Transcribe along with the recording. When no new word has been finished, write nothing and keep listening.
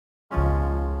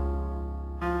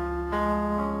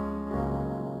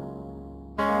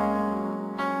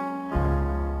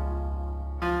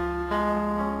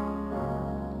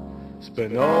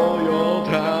Spend all your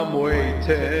time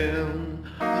waiting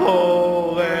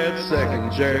for that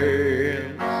second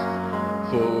chance,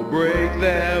 for a break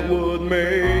that would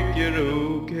make it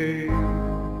okay.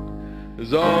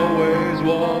 There's always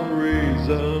one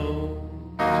reason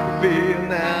to feel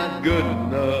not good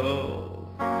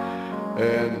enough,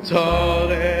 and it's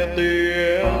hard at the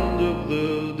end of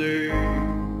the day.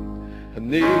 I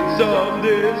need some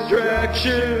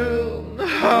distraction,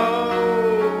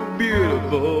 oh,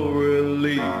 beautiful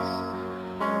release.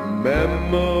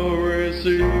 Memory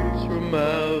seeps from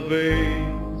my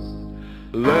veins.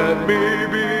 Let me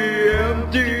be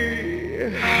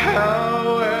empty,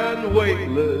 how and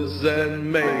weightless,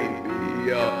 and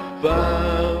maybe I'll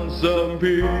find some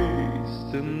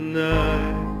peace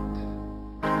tonight.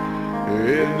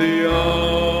 In the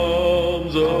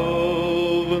arms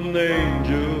of an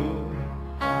angel,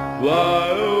 fly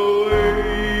away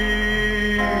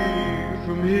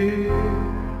from here,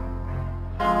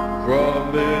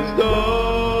 from this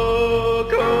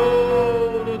dark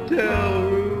old hotel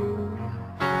room,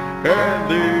 and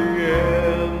the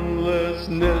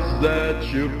endlessness that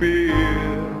you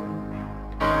feel.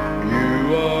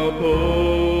 You are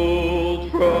pulled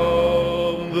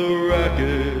from the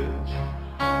wreckage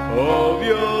of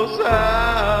your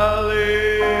silent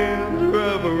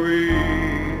reverie.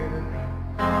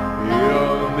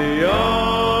 You're in the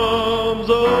arms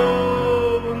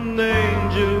of an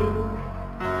angel.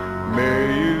 May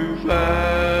you find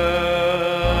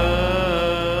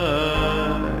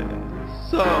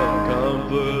some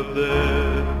comfort there.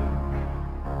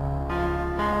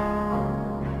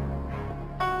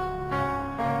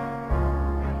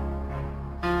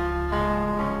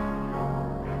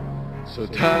 So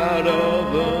tired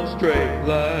of the straight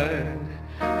line,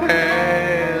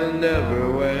 and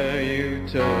everywhere you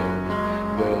turn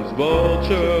there's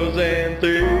vultures and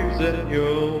thieves at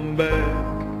your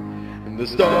back, and the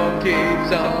storm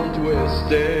keeps on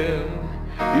twisting.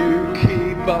 You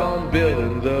keep on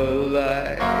building the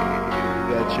life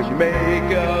that you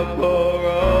make up for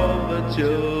all that you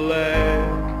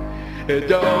lack. It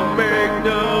don't make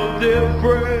no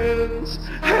difference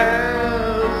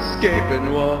escaping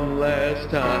one last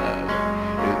time.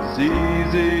 It's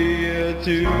easier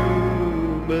to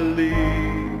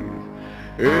believe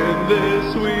in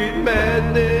this sweet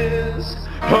madness,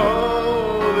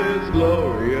 oh, this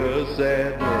glorious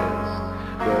sadness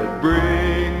that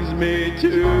brings me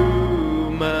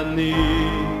to my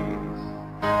knees.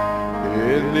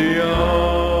 In the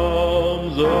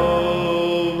arms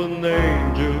of an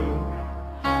angel,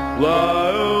 fly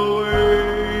away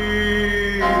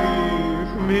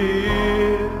from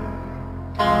here,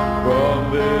 from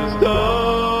this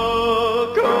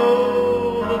dark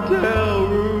old hotel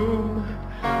room,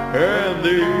 and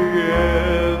the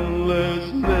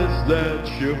endlessness that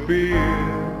you feel.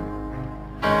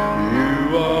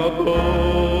 You are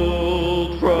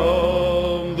pulled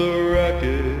from the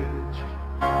wreckage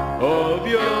of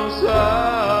your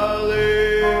silent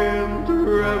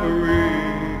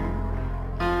reverie.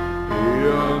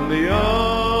 You're in the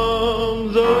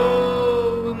arms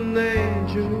of an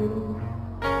angel.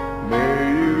 May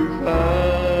you find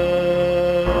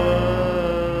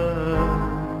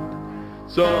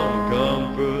some